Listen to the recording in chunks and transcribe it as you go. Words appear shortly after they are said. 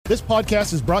This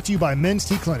podcast is brought to you by Men's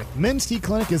T Clinic. Men's T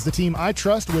Clinic is the team I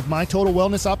trust with my total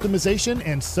wellness optimization,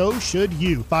 and so should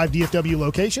you. 5 DFW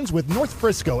locations with North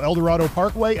Frisco, Eldorado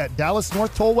Parkway at Dallas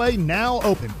North Tollway now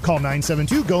open. Call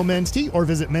 972-GO-MEN'S-T or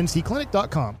visit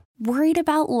mensteclinic.com. Worried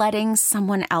about letting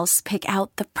someone else pick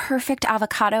out the perfect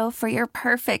avocado for your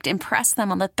perfect impress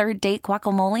them on the third date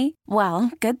guacamole?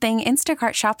 Well, good thing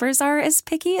Instacart shoppers are as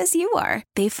picky as you are.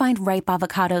 They find ripe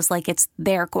avocados like it's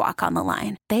their guac on the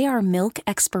line. They are milk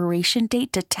expiration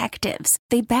date detectives.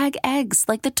 They bag eggs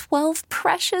like the 12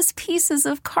 precious pieces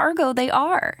of cargo they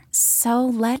are. So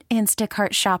let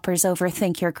Instacart shoppers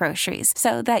overthink your groceries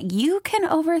so that you can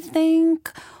overthink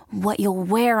what you'll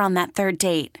wear on that third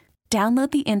date.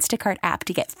 Download the Instacart app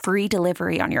to get free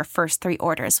delivery on your first 3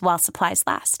 orders while supplies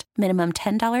last. Minimum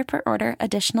 $10 per order.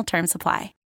 Additional terms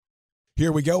apply.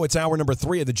 Here we go. It's hour number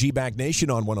 3 of the G-Bag Nation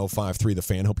on 105.3 The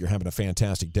Fan. Hope you're having a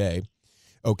fantastic day.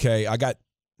 Okay, I got,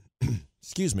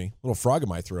 excuse me, a little frog in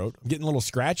my throat. I'm getting a little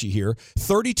scratchy here.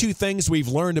 32 things we've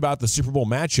learned about the Super Bowl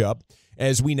matchup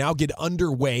as we now get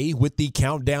underway with the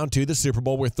countdown to the Super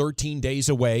Bowl. We're 13 days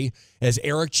away as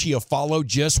Eric Chiafalo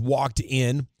just walked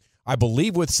in, I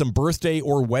believe, with some birthday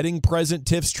or wedding present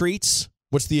Tiff's treats.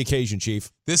 What's the occasion,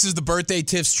 Chief? This is the birthday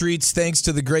Tiff's treats, thanks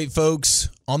to the great folks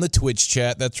on the Twitch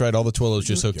chat. That's right, all the Twillos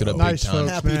just hooked it up Nice big time.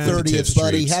 folks, Happy man. 30th,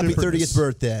 buddy. Treats. Happy 30th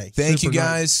birthday. Thank you, Super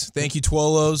guys. Thank you,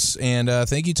 Twolos, and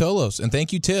thank you, Tolos, and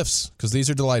thank you, Tiffs, because these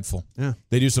are delightful. Yeah.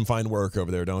 They do some fine work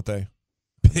over there, don't they?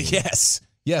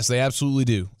 Yes, they absolutely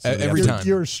do. So Every time.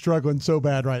 You're struggling so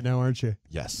bad right now, aren't you?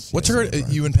 Yes. What's yes, hurt? I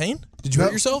am. You in pain? Did you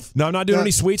hurt yourself? No, I'm not doing No. any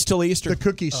sweets till Easter. The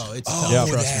cookies. Oh, it's Oh, tough. yeah.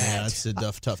 Trust me, that.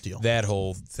 that's a tough deal. That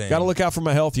whole thing. Got to look out for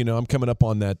my health. You know, I'm coming up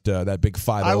on that big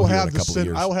 5-0 I will here in have a the couple of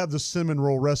years. I will have the cinnamon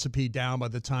roll recipe down by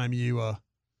the time you.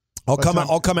 I'll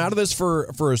come out of this for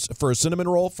a cinnamon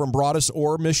roll from Broadus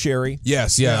or Miss Sherry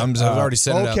Yes, yeah. I've already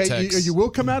sent it out Okay, text. you will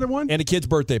come out of one. and a kid's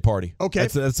birthday party. Okay.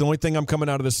 That's the only thing I'm coming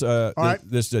out of this right.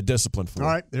 this discipline for. All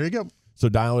right, there you go. So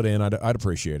dial it in. I'd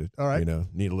appreciate it. All right. You know,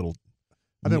 need a little,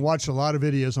 I've been watching a lot of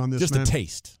videos on this. just man. a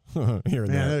taste here and Man,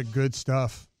 there. they're good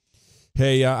stuff.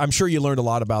 Hey, I'm sure you learned a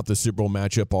lot about the Super Bowl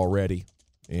matchup already,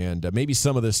 and maybe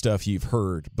some of this stuff you've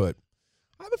heard, but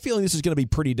I have a feeling this is going to be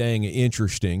pretty dang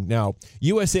interesting. Now,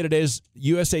 USA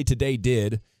Today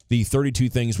did the 32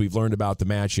 things we've learned about the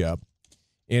matchup,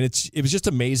 and it was just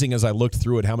amazing as I looked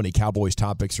through it how many Cowboys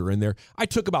topics are in there. I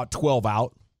took about 12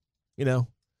 out, you know.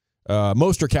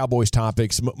 Most are Cowboys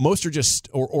topics. Most are just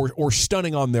or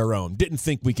stunning on their own. Didn't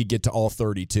think we could get to all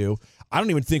 32. I don't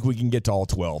even think we can get to all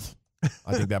 12.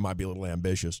 I think that might be a little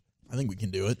ambitious, I think we can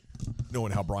do it.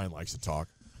 knowing how Brian likes to talk.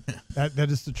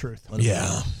 That is the truth.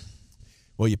 Yeah.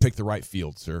 Well, you picked the right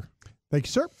field, sir. Thank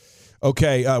you, sir.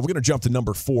 Okay, we're going to jump to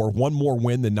number 4. One more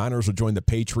win, the Niners will join the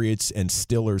Patriots and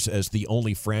Steelers as the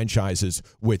only franchises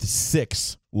with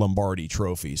 6 Lombardi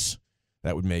trophies.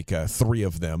 That would make 3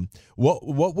 of them. What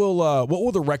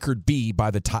will the record be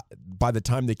by the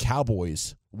time the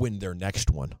Cowboys win their next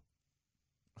one?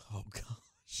 Oh,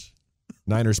 gosh.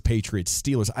 Niners, Patriots,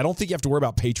 Steelers. I don't think you have to worry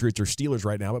about Patriots or Steelers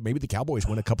right now, but maybe the Cowboys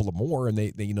win a couple of more and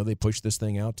they push this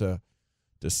thing out to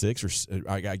 6, or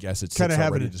I guess it's 6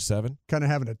 already to 7. Kind of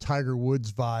having a Tiger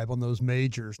Woods vibe on those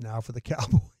majors now for the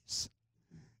Cowboys.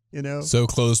 You know, So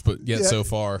close, but yet Yeah. so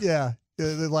far. yeah,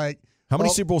 they're like. How many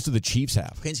Well- Super Bowls do the Chiefs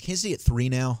have? Kansas City at 3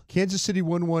 now, Kansas City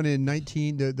won one in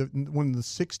the one in the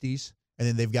 60s, and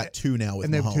then they've got 2 now with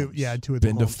and they've Mahomes. two with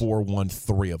Been to Mahomes. 4, won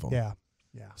 3 of them. Yeah.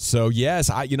 So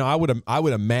yes, I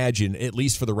would imagine at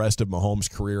least for the rest of Mahomes'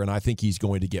 career, and I think he's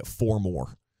going to get 4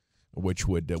 more, which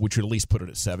would at least put it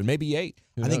at 7, maybe 8.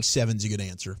 Who I think knows? 7's a good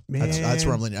answer. That's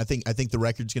where I'm leaning. I think the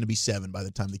record's going to be 7 by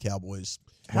the time the Cowboys.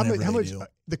 How whenever much they do.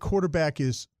 the quarterback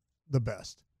is the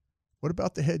best? What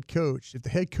about the head coach? If the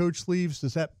head coach leaves,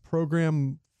 does that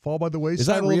program fall by the wayside? Is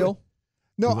that a little real? bit?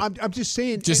 No, I'm just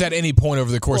saying. Just at any point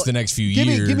over the course of the next few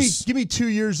years. Give me 2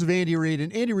 years of Andy Reid,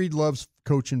 and Andy Reid loves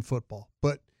coaching football.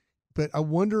 But I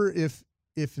wonder if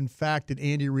in fact that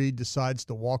Andy Reid decides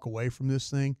to walk away from this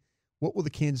thing, what will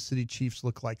the Kansas City Chiefs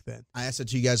look like then? I asked that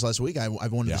to you guys last week.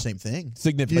 I've wanted Yeah. the same thing.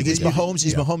 Significant. Like, is Yeah.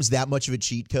 Mahomes that much of a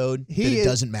cheat code that it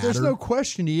doesn't matter? There's no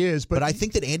question he is. but I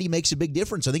think that Andy makes a big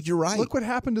difference. I think you're right. Look what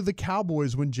happened to the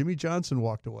Cowboys when Jimmy Johnson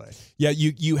walked away. Yeah,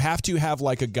 you have to have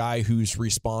like a guy who's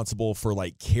responsible for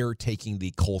like caretaking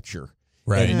the culture.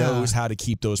 Right. And Yeah. knows how to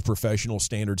keep those professional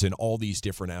standards in all these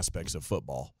different aspects of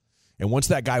football. And once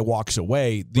that guy walks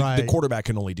away, the Right. quarterback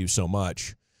can only do so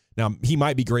much. Now, he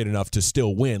might be great enough to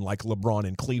still win like LeBron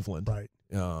in Cleveland. Right.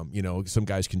 Some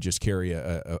guys can just carry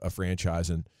a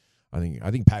franchise. And I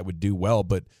think Pat would do well,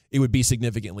 but it would be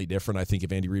significantly different, I think,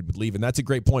 if Andy Reid would leave. And that's a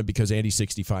great point because Andy's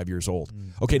 65 years old.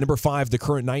 Okay, number 5, the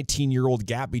current 19-year-old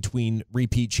gap between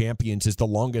repeat champions is the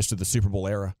longest of the Super Bowl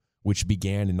era, which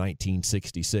began in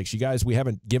 1966. You guys, we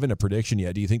haven't given a prediction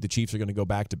yet. Do you think the Chiefs are going to go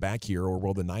back-to-back here, or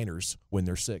will the Niners win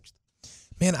their 6th?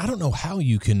 Man, I don't know how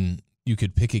you could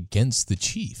pick against the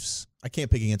Chiefs. I can't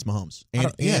pick against Mahomes.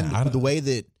 And the way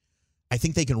that I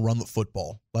think they can run the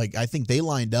football. Like, I think they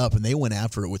lined up and they went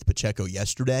after it with Pacheco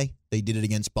yesterday. They did it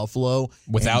against Buffalo.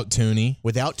 Without Tooney.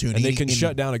 And they can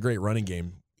shut down a great running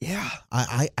game. Yeah.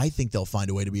 I think they'll find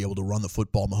a way to be able to run the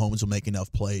football. Mahomes will make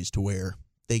enough plays to where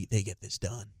they get this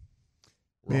done.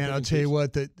 Man, I'll tell you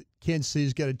what, the Kansas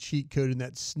City's got a cheat code in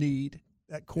that Snead,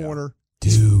 that corner.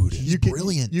 Yeah. Dude, he's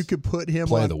brilliant. You could put him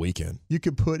play of the weekend. You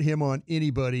could put him on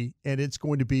anybody, and it's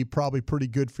going to be probably pretty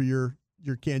good for your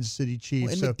Kansas City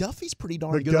Chiefs. Well, and McDuffie's pretty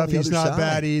darn good on the McDuffie's other not side.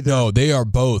 bad either. No, they are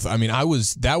both. I mean,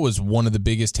 that was one of the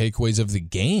biggest takeaways of the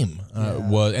game.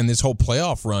 And this whole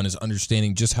playoff run is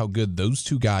understanding just how good those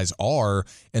two guys are,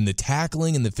 and the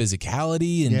tackling and the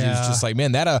physicality, and just like,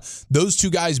 man, those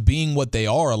two guys being what they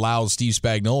are allows Steve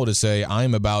Spagnuolo to say,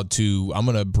 I'm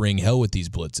going to bring hell with these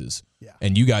blitzes. Yeah.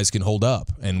 And you guys can hold up,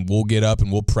 and we'll get up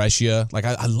and we'll press you. Like,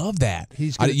 I love that.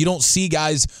 You don't see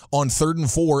guys on 3rd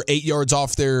and 4, 8 yards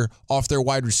off their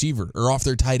wide receiver or off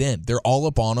their tight end. They're all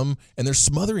up on them, and they're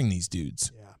smothering these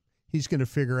dudes. Yeah, he's going to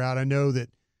figure out. I know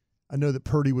that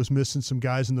Purdy was missing some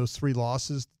guys in those 3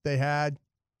 losses that they had,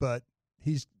 but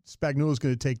Spagnuolo's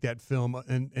going to take that film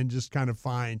and just kind of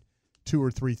find 2 or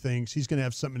 3 things. He's going to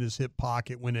have something in his hip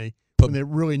pocket when they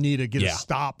really need to get a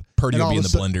stop. Purdy will be in the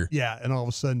blender. Yeah, and all of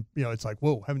a sudden, it's like,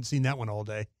 whoa, haven't seen that one all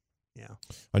day. Yeah.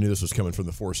 I knew this was coming from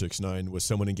the 469 with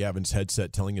someone in Gavin's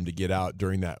headset telling him to get out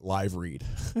during that live read.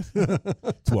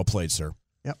 It's well played, sir.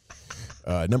 Yep.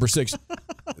 Number 6.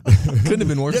 Couldn't have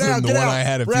been worse than the one I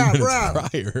had a few minutes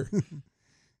prior.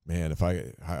 Man, if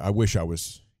I wish I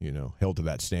was, held to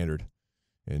that standard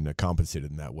and compensated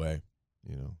in that way,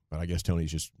 But I guess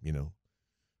Tony's just,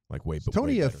 like way.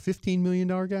 Tony a $15 million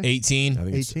guy? 18. I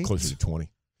think 18? It's closer to 20.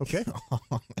 Okay.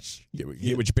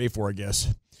 Get what you pay for, I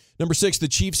guess. Number 6, the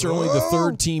Chiefs are only the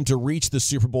 3rd team to reach the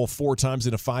Super Bowl 4 times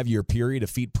in a 5-year period, a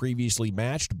feat previously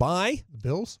matched by the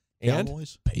Bills and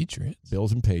Cowboys. Patriots.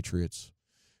 Bills and Patriots.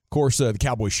 Of course, the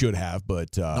Cowboys should have,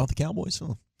 but not the Cowboys.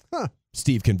 Huh.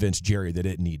 Steve convinced Jerry that it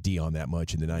didn't need Dion that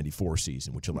much in the 94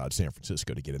 season, which allowed San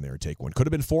Francisco to get in there and take one. Could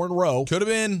have been 4 in a row. Could have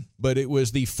been. But it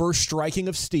was the first striking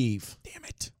of Steve. Damn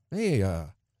it. Hey,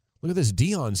 look at this.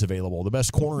 Dion's available, the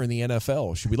best corner in the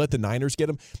NFL. Should we let the Niners get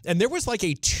him? And there was like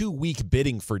a 2-week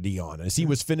bidding for Dion as he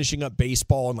was finishing up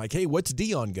baseball and like, hey, what's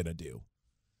Dion going to do?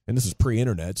 And this is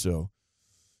pre-internet, so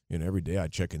every day I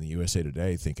check in the USA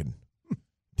Today thinking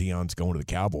Dion's going to the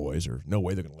Cowboys, or no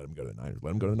way they're going to let him go to the Niners.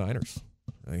 Let him go to the Niners.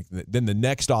 Then the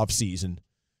next offseason,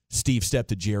 Steve stepped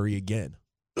to Jerry again.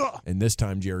 And this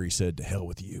time Jerry said, to hell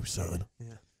with you, son.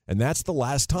 Yeah. And that's the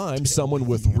last time someone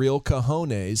with real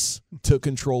cojones took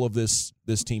control of this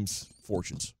team's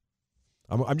fortunes.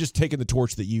 I'm just taking the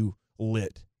torch that you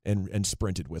lit and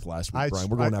sprinted with last week, Brian.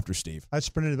 We're going after Steve. I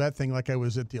sprinted that thing like I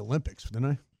was at the Olympics,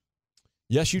 didn't I?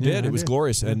 Yes, you did. It was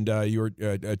glorious. And you were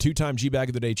a 2-time G-Bag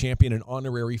of the Day champion and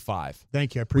honorary 5.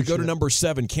 Thank you. I appreciate it. We go to number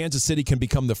 7. Kansas City can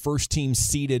become the first team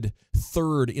seeded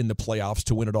 3rd in the playoffs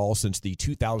to win it all since the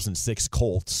 2006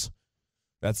 Colts.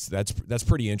 That's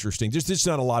pretty interesting. There's just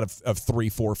not a lot of 3,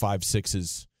 4, 5,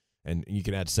 6s, and you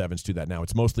can add 7s to that now.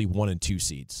 It's mostly 1 and 2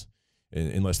 seeds.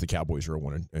 Unless the Cowboys are a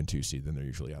 1 and 2 seed, then they're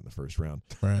usually out in the first round.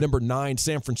 Right. Number 9,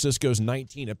 San Francisco's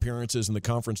 19 appearances in the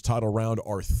conference title round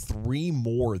are 3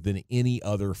 more than any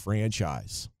other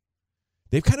franchise.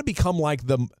 They've kind of become like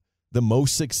the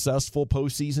most successful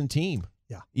postseason team.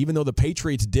 Yeah. Even though the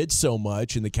Patriots did so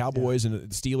much and the Cowboys and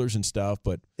the Steelers and stuff,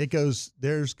 but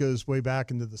theirs goes way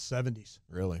back into the 70s.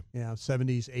 Really? Yeah,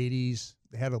 70s, 80s.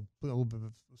 They had a little bit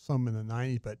of some in the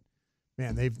 90s, but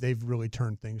man, they've really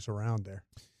turned things around there.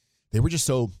 They were just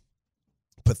so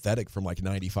pathetic from like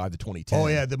 95 to 2010. Oh,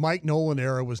 yeah. The Mike Nolan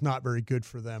era was not very good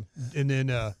for them. And then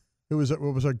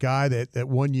what was our guy that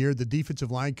 1 year, the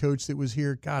defensive line coach that was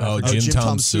here? God, Jim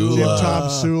Tom Sula. Jim Tom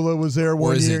Sula was there 1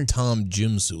 year. Or is it Tom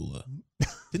Jim Sula?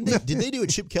 Did they do a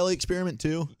Chip Kelly experiment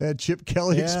too? That Chip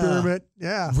Kelly experiment,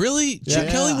 yeah. Really? Chip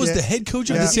Kelly was the head coach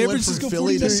of the San Francisco 49ers?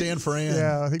 Philly to San Fran.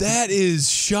 Yeah, that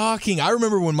is shocking. I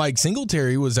remember when Mike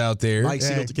Singletary was out there. Mike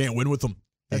Singletary can't win with them.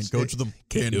 Can't coach them.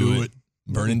 Can't do it.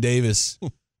 Vernon Davis,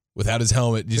 without his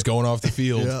helmet, just going off the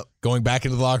field, going back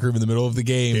into the locker room in the middle of the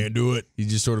game. Can't do it. He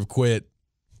just sort of quit.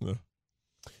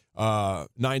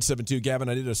 972, Gavin,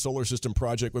 I did a solar system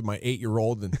project with my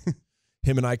 8-year-old, and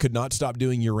him and I could not stop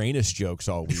doing Uranus jokes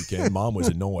all weekend. Mom was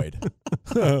annoyed.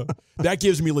 That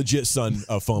gives me legit son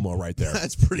FOMO right there.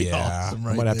 That's pretty awesome.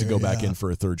 Right, I might have to go back in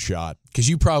for a third shot because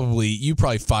you probably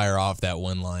fire off that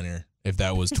one-liner if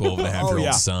that was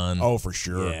 12-and-a-half-year-old son. Oh, for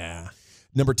sure. Yeah.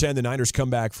 Number 10, the Niners come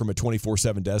back from a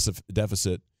 24-7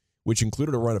 deficit, which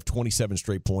included a run of 27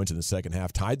 straight points in the second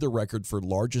half, tied the record for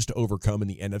largest overcome in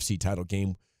the NFC title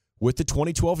game with the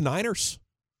 2012 Niners,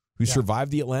 who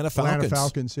survived the Atlanta Falcons. Atlanta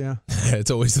Falcons, yeah. It's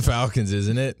always the Falcons,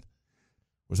 isn't it?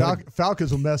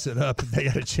 Falcons will mess it up if they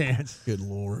got a chance. Good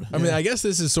Lord. I mean, I guess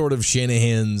this is sort of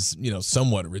Shanahan's,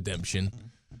 somewhat redemption.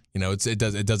 It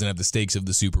doesn't have the stakes of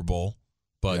the Super Bowl,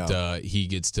 but he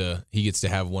gets to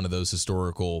have one of those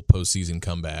historical postseason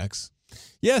comebacks.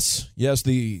 Yes,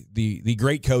 the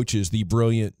great coaches, the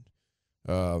brilliant,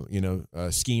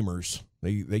 schemers,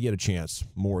 they get a chance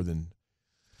more than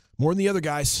the other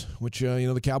guys, which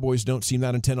the Cowboys don't seem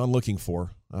that intent on looking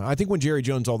for. I think when Jerry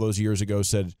Jones all those years ago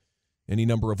said any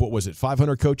number of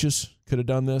 500 coaches could have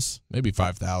done this, maybe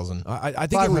 5,000. I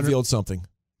think it revealed something.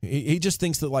 He just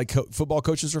thinks that football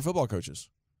coaches are football coaches.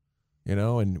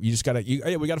 And you just got to,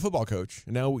 hey, we got a football coach.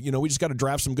 And now, we just got to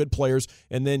draft some good players.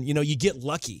 And then, you get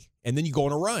lucky. And then you go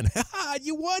on a run.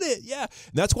 You won it. Yeah.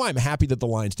 And that's why I'm happy that the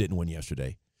Lions didn't win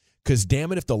yesterday. Because,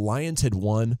 damn it, if the Lions had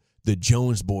won, the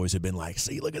Jones boys had been like,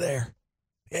 see, look at there.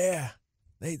 Yeah.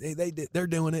 They're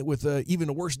doing it with even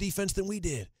a worse defense than we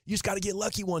did. You just got to get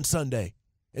lucky one Sunday.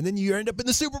 And then you end up in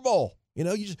the Super Bowl.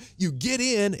 You get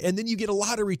in, and then you get a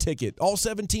lottery ticket. All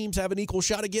 7 teams have an equal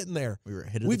shot of getting there.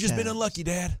 We've just been unlucky,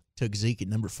 Dad. Took Zeke at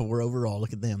number 4 overall.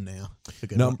 Look at them now.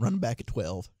 Took a running back at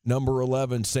 12. Number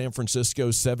 11, San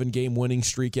Francisco's 7-game winning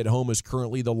streak at home is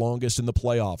currently the longest in the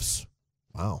playoffs.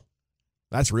 Wow.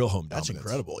 That's real home dominance. That's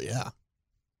incredible, yeah.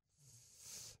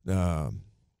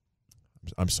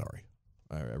 I'm sorry.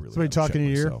 I really. Somebody talking to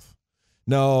your ear?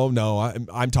 No,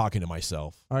 I'm talking to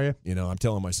myself. Are you? I'm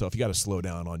telling myself, you got to slow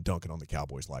down on dunking on the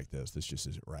Cowboys like this. This just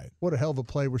isn't right. What a hell of a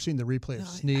play. We're seeing the replay of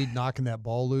Snead knocking that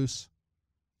ball loose.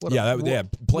 Play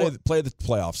the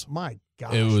playoffs. My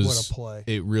gosh, what a play.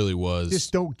 It really was.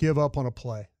 Just don't give up on a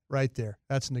play right there.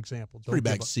 That's an example. Pretty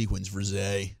back sequence for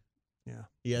Zay. Yeah.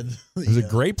 It was a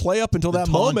great play up until that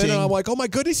moment, and I'm like, oh, my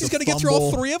goodness, he's going to get through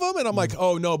all 3 of them? And I'm like,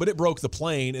 oh, no, but it broke the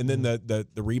plane, and then the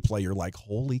replay, you're like,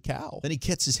 holy cow. Then he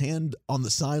gets his hand on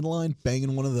the sideline,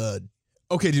 banging one of the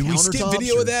Okay, did we skip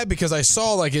video of that? Because I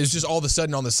saw it was just all of a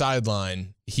sudden on the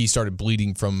sideline, he started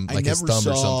bleeding from his thumb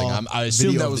or something. I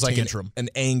assume that was an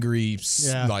angry,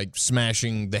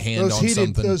 smashing the hand on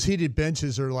something. Those heated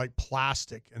benches are like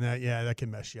plastic, and that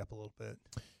can mess you up a little bit.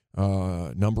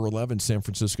 Number 11, San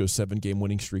Francisco's 7-game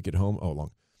winning streak at home. Oh,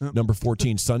 long. Yep. Number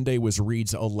 14, Sunday was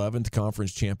Reed's 11th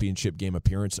conference championship game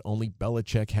appearance. Only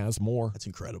Belichick has more. That's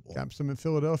incredible. Got some in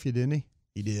Philadelphia, didn't he?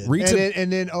 He did.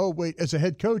 And then, as a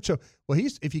head coach,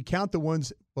 if you count the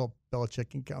ones,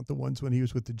 Belichick can count the ones when he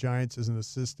was with the Giants as an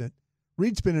assistant.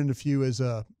 Reed's been in a few as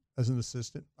an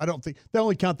assistant. I don't think they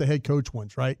only count the head coach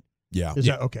ones, right? Yeah. Is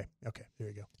that okay? Okay, there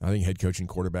you go. I think head coach and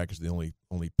quarterback is the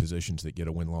only positions that get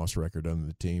a win-loss record on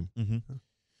the team. Mm-hmm.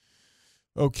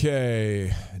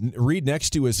 Okay. Reed next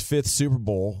to his 5th Super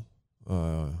Bowl.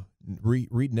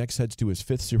 Reed next heads to his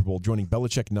 5th Super Bowl, joining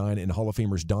Belichick 9 and Hall of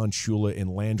Famers Don Shula and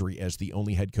Landry as the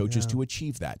only head coaches to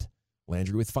achieve that.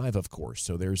 Landry with 5, of course.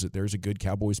 So there's a good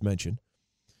Cowboys mention.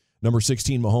 Number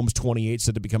 16, Mahomes 28,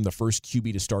 said to become the first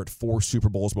QB to start 4 Super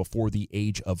Bowls before the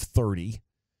age of 30.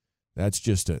 That's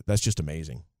just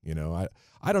amazing.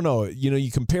 I don't know. You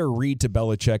compare Reed to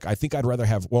Belichick. I think I'd rather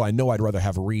have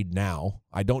Reed now.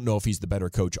 I don't know if he's the better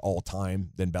coach all time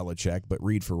than Belichick, but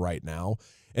Reed for right now.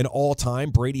 And all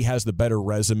time, Brady has the better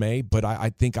resume, but I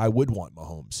think I would want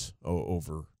Mahomes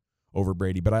over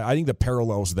Brady. But I think the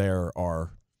parallels there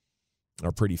are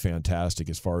pretty fantastic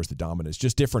as far as the dominance.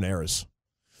 Just different eras.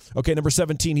 Okay, number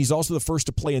 17, he's also the first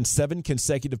to play in 7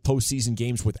 consecutive postseason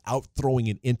games without throwing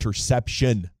an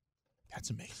interception. That's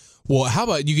amazing. Well, how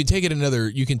about you can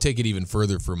take it even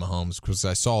further for Mahomes, because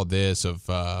I saw this of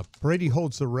Brady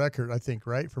holds the record, I think,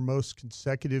 right, for most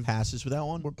consecutive passes without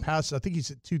one. Passes, I think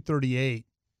he's at 238.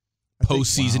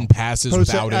 Postseason passes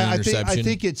without an interception. I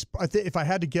think if I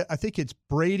had to get, I think it's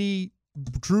Brady.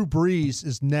 Drew Brees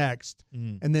is next,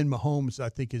 and then Mahomes, I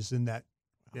think, is in that.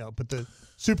 But the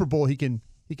Super Bowl, he can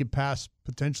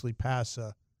potentially pass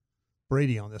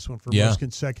Brady on this one for most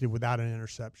consecutive without an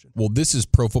interception. Well, this is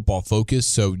Pro Football Focus,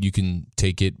 so you can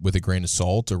take it with a grain of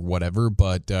salt or whatever.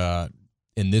 But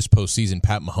in this postseason,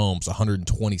 Pat Mahomes,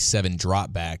 127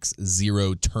 dropbacks,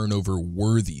 0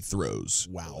 turnover-worthy throws.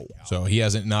 Wow. So he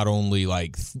hasn't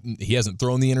he hasn't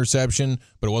thrown the interception,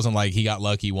 but it wasn't like he got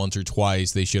lucky once or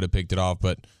twice. They should have picked it off.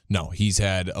 But no, he's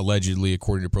had, allegedly,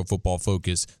 according to Pro Football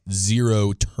Focus,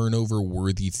 0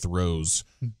 turnover-worthy throws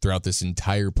throughout this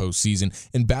entire postseason.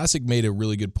 And Bassick made a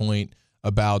really good point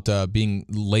about being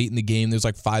late in the game. There's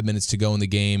like 5 minutes to go in the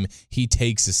game. He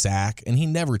takes a sack, and he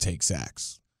never takes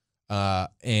sacks.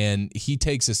 And he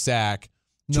takes a sack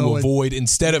to avoid,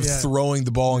 instead of throwing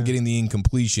the ball and getting the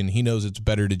incompletion, he knows it's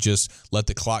better to just let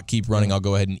the clock keep running. I'll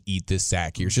go ahead and eat this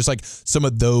sack here. It's just like some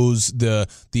of those, the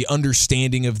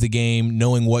understanding of the game,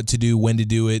 knowing what to do, when to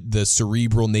do it, the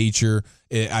cerebral nature.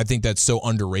 I think that's so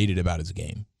underrated about his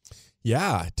game.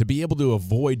 Yeah, to be able to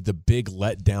avoid the big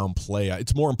letdown play,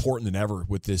 it's more important than ever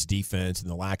with this defense and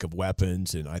the lack of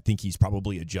weapons. And I think he's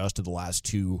probably adjusted the last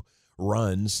 2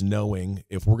 runs, knowing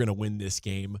if we're going to win this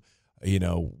game,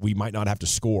 we might not have to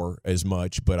score as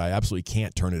much, but I absolutely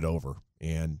can't turn it over.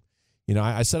 And,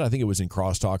 I said, I think it was in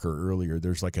Crosstalker earlier,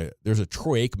 there's a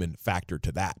Troy Aikman factor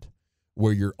to that,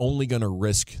 where you're only going to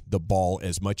risk the ball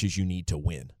as much as you need to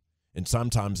win. And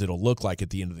sometimes it'll look like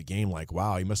at the end of the game, like,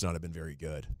 wow, he must not have been very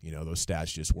good. Those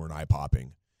stats just weren't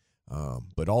eye-popping.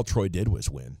 But all Troy did was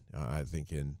win, I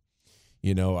think. And,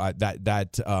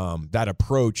 that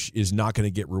approach is not going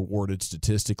to get rewarded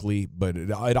statistically, but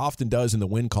it often does in the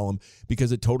win column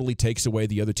because it totally takes away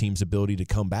the other team's ability to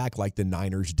come back like the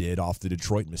Niners did off the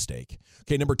Detroit mistake.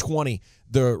 Okay, number 20,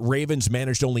 the Ravens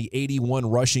managed only 81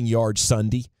 rushing yards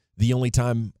Sunday. The only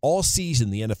time all season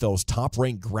the NFL's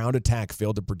top-ranked ground attack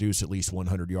failed to produce at least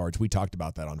 100 yards. We talked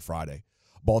about that on Friday.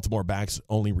 Baltimore backs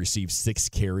only received 6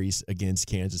 carries against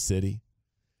Kansas City.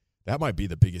 That might be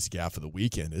the biggest gaffe of the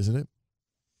weekend, isn't it?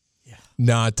 Yeah.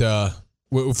 Not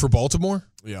for Baltimore?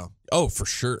 Yeah. Oh, for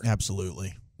sure.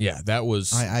 Absolutely. Yeah, that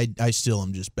was... I still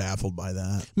am just baffled by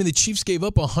that. I mean, the Chiefs gave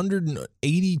up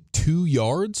 182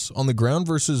 yards on the ground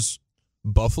versus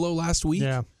Buffalo last week.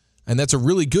 Yeah. And that's a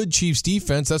really good Chiefs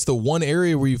defense. That's the one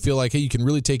area where you feel like, hey, you can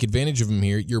really take advantage of them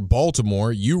here. You're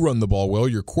Baltimore. You run the ball well.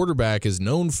 Your quarterback is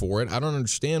known for it. I don't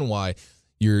understand why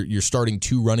your starting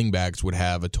 2 running backs would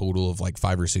have a total of like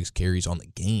 5 or 6 carries on the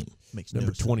game. Makes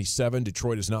Number 27,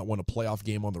 Detroit has not won a playoff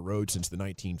game on the road since the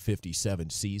 1957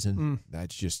 season.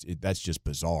 That's just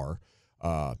bizarre.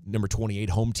 Number 28,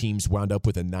 home teams wound up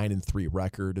with a 9-3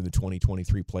 record in the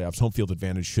 2023 playoffs. Home field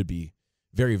advantage should be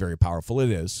very, very powerful. It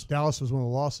is. Dallas was one of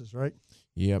the losses, right?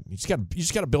 Yep. You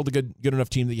just got to build a good enough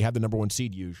team that you have the number 1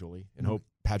 seed usually, and hope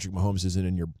Patrick Mahomes isn't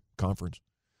in your conference,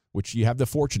 which you have the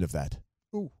fortune of that.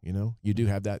 Ooh. You do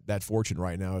have that fortune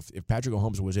right now. If Patrick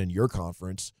Mahomes was in your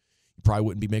conference, you probably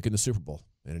wouldn't be making the Super Bowl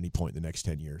at any point in the next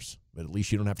 10 years. But at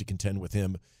least you don't have to contend with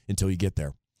him until you get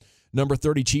there. Number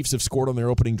 30, Chiefs have scored on their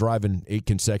opening drive in 8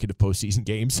 consecutive postseason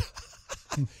games.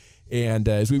 And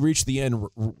as we reach the end,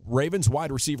 Ravens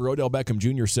wide receiver Odell Beckham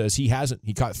Jr. says he hasn't.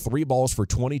 He caught 3 balls for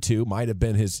 22. Might have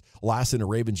been his last in a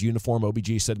Ravens uniform.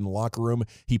 OBG said in the locker room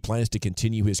he plans to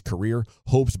continue his career.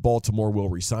 Hopes Baltimore will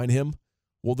re-sign him.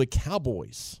 Will the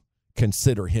Cowboys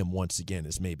consider him once again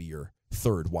as maybe your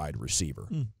 3rd wide receiver?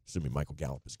 Assuming Michael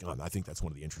Gallup is gone. I think that's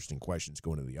one of the interesting questions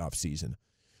going into the offseason.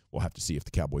 We'll have to see if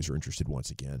the Cowboys are interested once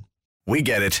again. We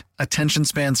get it. Attention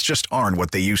spans just aren't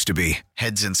what they used to be.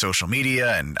 Heads in social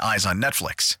media and eyes on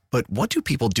Netflix. But what do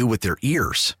people do with their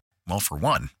ears? Well, for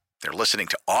one, they're listening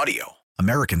to audio.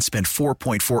 Americans spend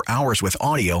 4.4 hours with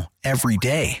audio every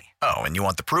day. Oh, and you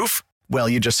want the proof? Well,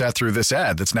 you just sat through this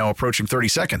ad that's now approaching 30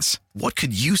 seconds. What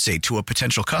could you say to a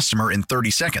potential customer in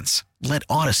 30 seconds? Let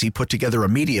Odyssey put together a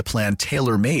media plan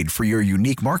tailor-made for your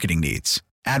unique marketing needs.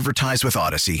 Advertise with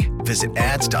Odyssey. Visit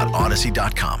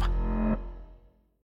ads.odyssey.com.